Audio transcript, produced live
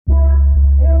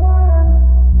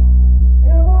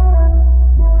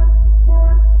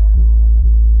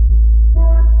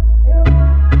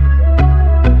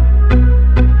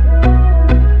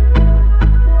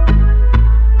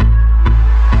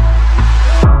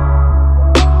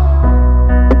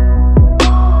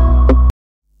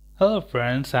Hello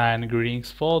friends and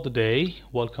greetings for the day.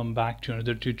 Welcome back to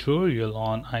another tutorial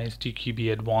on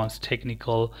ISTQB Advanced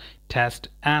Technical Test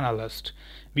Analyst.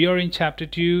 We are in chapter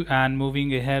 2 and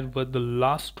moving ahead with the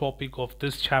last topic of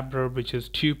this chapter, which is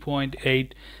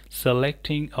 2.8,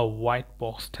 selecting a white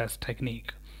box test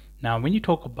technique. Now when you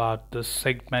talk about this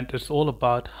segment, it's all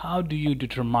about how do you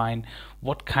determine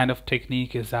what kind of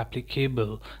technique is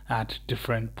applicable at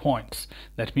different points.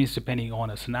 That means depending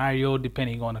on a scenario,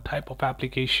 depending on a type of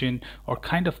application or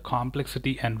kind of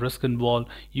complexity and risk involved,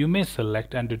 you may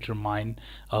select and determine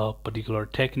a particular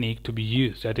technique to be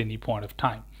used at any point of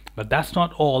time. But that's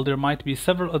not all. There might be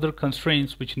several other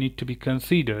constraints which need to be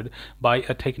considered by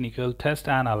a technical test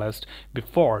analyst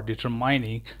before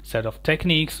determining set of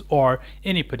techniques or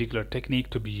any particular technique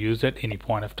to be used at any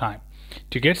point of time.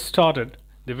 To get started,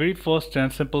 the very first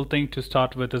and simple thing to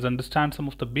start with is understand some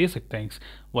of the basic things.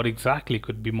 What exactly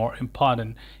could be more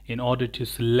important in order to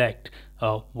select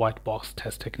a white box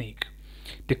test technique?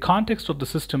 The context of the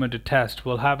system under test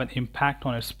will have an impact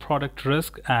on its product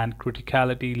risk and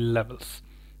criticality levels.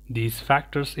 These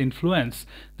factors influence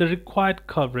the required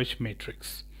coverage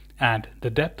matrix and the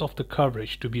depth of the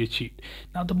coverage to be achieved.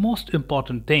 Now, the most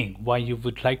important thing why you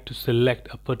would like to select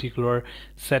a particular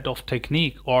set of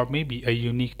technique or maybe a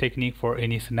unique technique for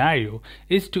any scenario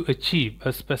is to achieve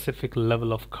a specific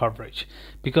level of coverage,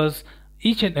 because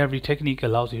each and every technique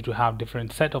allows you to have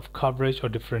different set of coverage or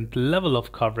different level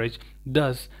of coverage.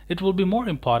 Thus, it will be more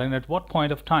important at what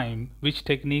point of time which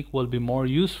technique will be more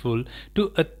useful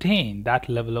to attain that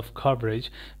level of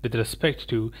coverage with respect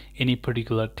to any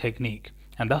particular technique.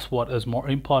 And that's what is more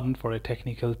important for a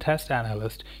technical test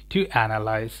analyst to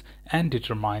analyze and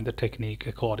determine the technique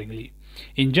accordingly.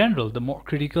 In general, the more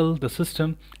critical the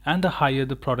system and the higher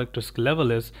the product risk level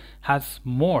is, has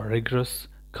more rigorous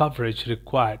coverage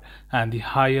required, and the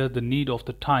higher the need of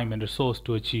the time and resource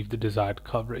to achieve the desired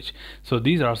coverage. So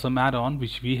these are some add-on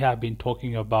which we have been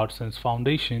talking about since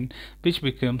foundation, which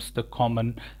becomes the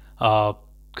common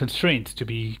constraints to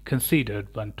be considered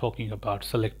when talking about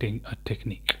selecting a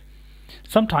technique.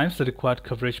 Sometimes the required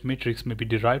coverage matrix may be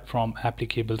derived from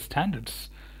applicable standards,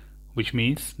 which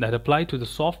means that apply to the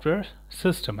software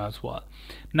system as well.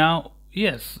 Now,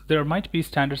 yes, there might be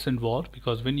standards involved,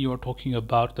 because when you are talking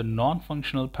about the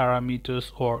non-functional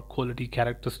parameters or quality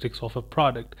characteristics of a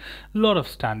product, a lot of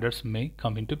standards may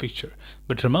come into picture.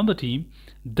 But remember team,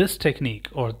 this technique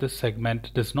or this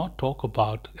segment does not talk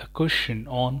about a question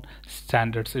on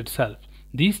standards itself.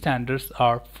 These standards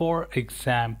are for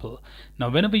example. Now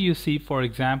whenever you see for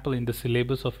example in the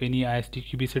syllabus of any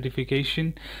ISTQB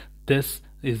certification, this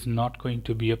is not going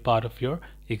to be a part of your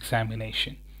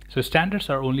examination. So standards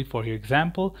are only for your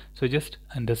example, so just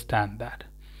understand that.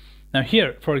 Now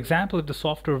here, for example, if the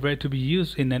software were to be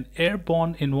used in an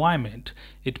airborne environment,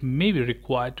 it may be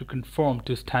required to conform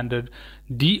to standard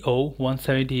DO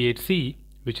 178C,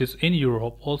 which is in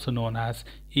Europe also known as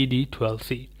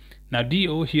ED12C. Now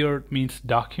DO here means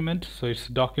document, so it's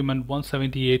document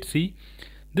 178C.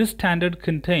 This standard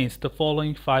contains the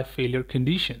following 5 failure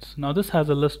conditions. Now this has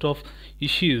a list of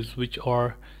issues which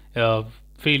are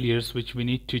failures which we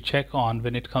need to check on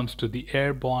when it comes to the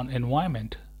airborne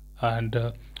environment.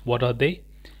 And what are they?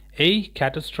 A,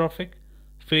 catastrophic.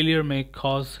 Failure may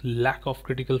cause lack of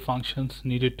critical functions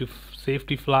needed to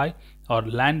safely fly or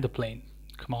land the plane.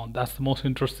 Come on, that's the most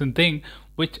interesting thing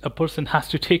which a person has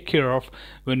to take care of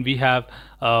when we have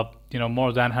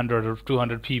more than 100 or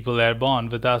 200 people airborne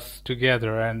with us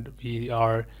together, and we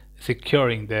are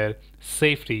securing their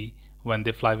safety when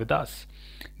they fly with us.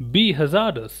 B,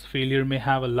 hazardous. Failure may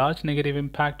have a large negative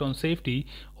impact on safety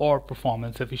or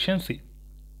performance efficiency.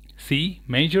 C,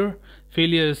 major.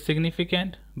 Failure is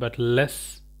significant but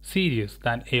less serious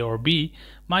than A or B.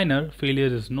 Minor. Failure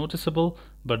is noticeable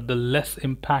but the less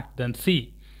impact than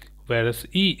C. Whereas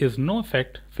E is no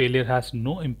effect. Failure has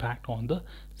no impact on the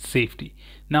safety.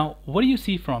 Now what you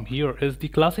see from here is the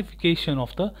classification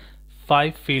of the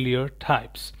 5 failure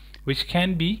types, which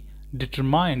can be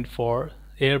determined for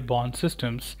airborne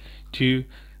systems to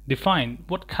define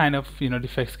what kind of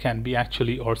defects can be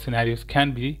actually, or scenarios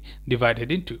can be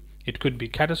divided into. It could be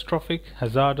catastrophic,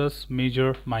 hazardous,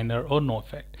 major, minor, or no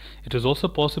effect. It is also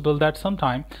possible that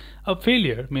sometime a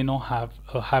failure may not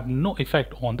have no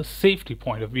effect on the safety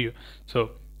point of view.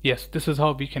 So yes, this is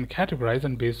how we can categorize,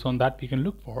 and based on that we can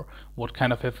look for what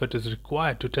kind of effort is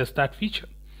required to test that feature.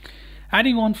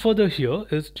 Adding on further here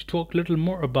is to talk a little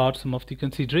more about some of the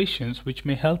considerations which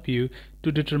may help you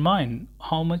to determine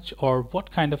how much or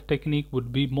what kind of technique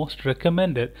would be most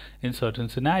recommended in certain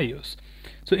scenarios.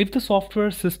 So if the software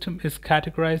system is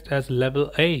categorized as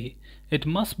level A, it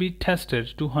must be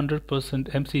tested to 100%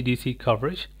 MCDC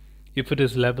coverage. If it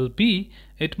is level B,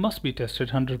 it must be tested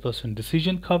 100%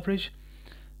 decision coverage,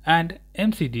 and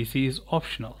MCDC is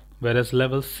optional, whereas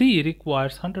level C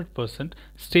requires 100%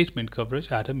 statement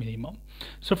coverage at a minimum.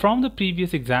 So from the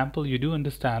previous example, you do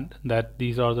understand that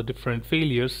these are the different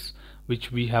failures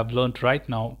which we have learned right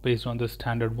now based on the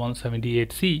standard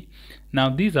 178C. Now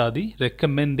these are the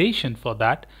recommendation for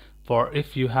that. For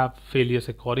if you have failures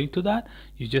according to that,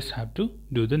 you just have to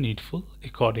do the needful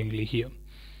accordingly here.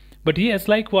 But yes,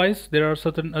 likewise, there are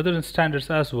certain other standards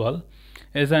as well.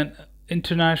 As an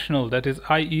international, that is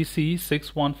IEC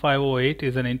 61508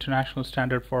 is an international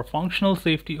standard for functional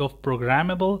safety of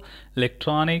programmable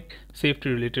electronic safety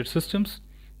related systems.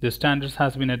 The standards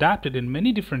has been adapted in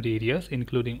many different areas,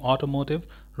 including automotive,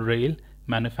 rail,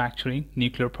 manufacturing,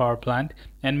 nuclear power plant,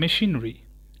 and machinery.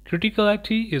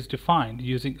 Criticality is defined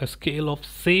using a scale of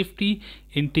safety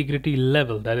integrity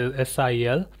level, that is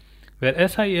SIL, where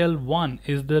SIL 1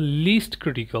 is the least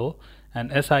critical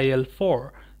and SIL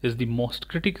 4 is the most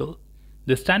critical.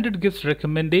 The standard gives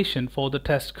recommendation for the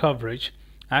test coverage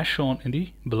as shown in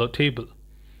the below table.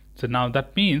 So now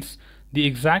that means the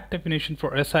exact definition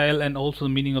for SIL and also the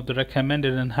meaning of the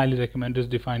recommended and highly recommended is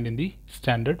defined in the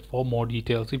standard. For more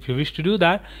details, if you wish to do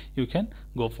that, you can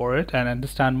go for it and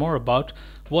understand more about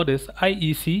what is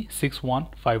IEC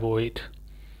 61508.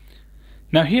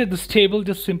 Now here this table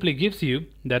just simply gives you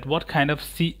that what kind of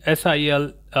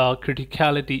SIL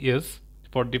criticality is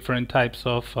for different types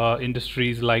of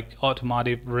industries like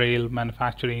automotive, rail,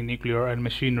 manufacturing, nuclear and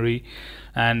machinery,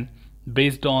 and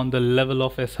based on the level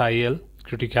of SIL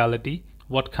criticality,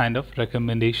 what kind of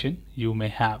recommendation you may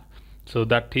have. So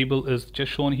that table is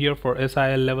just shown here. For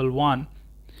SIL level 1,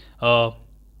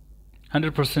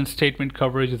 100% statement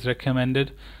coverage is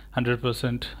recommended,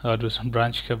 100%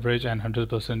 branch coverage, and 100%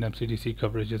 MCDC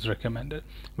coverage is recommended.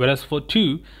 Whereas for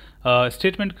 2,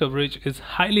 statement coverage is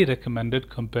highly recommended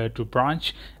compared to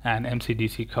branch and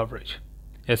MCDC coverage.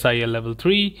 SIL level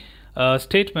 3,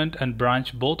 statement and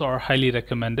branch both are highly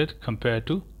recommended compared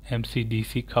to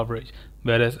MCDC coverage,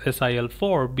 whereas SIL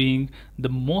 4, being the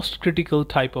most critical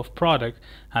type of product,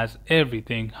 has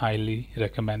everything highly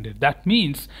recommended. That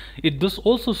means this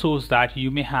also shows that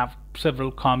you may have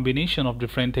several combination of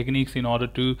different techniques in order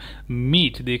to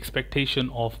meet the expectation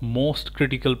of most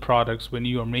critical products when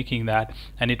you are making that,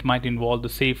 and it might involve the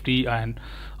safety and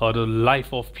or the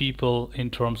life of people in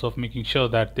terms of making sure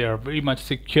that they are very much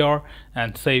secure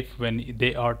and safe when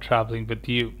they are traveling with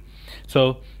you.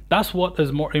 So that's what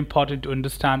is more important to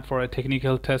understand for a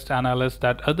technical test analyst,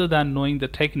 that other than knowing the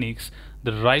techniques,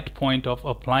 the right point of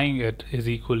applying it is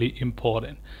equally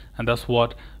important, and that's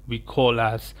what we call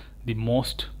as the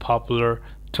most popular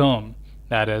term,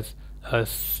 that is a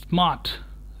smart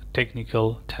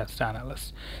technical test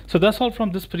analyst. So that's all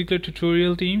from this particular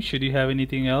tutorial, team. Should you have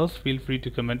anything else, feel free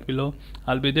to comment below.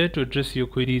 I'll be there to address your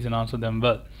queries and answer them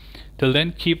well. Till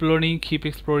then, keep learning, keep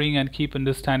exploring, and keep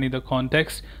understanding the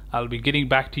context. I'll be getting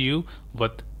back to you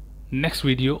with next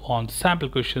video on sample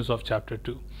questions of chapter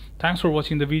 2. Thanks for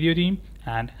watching the video, team,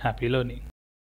 and happy learning.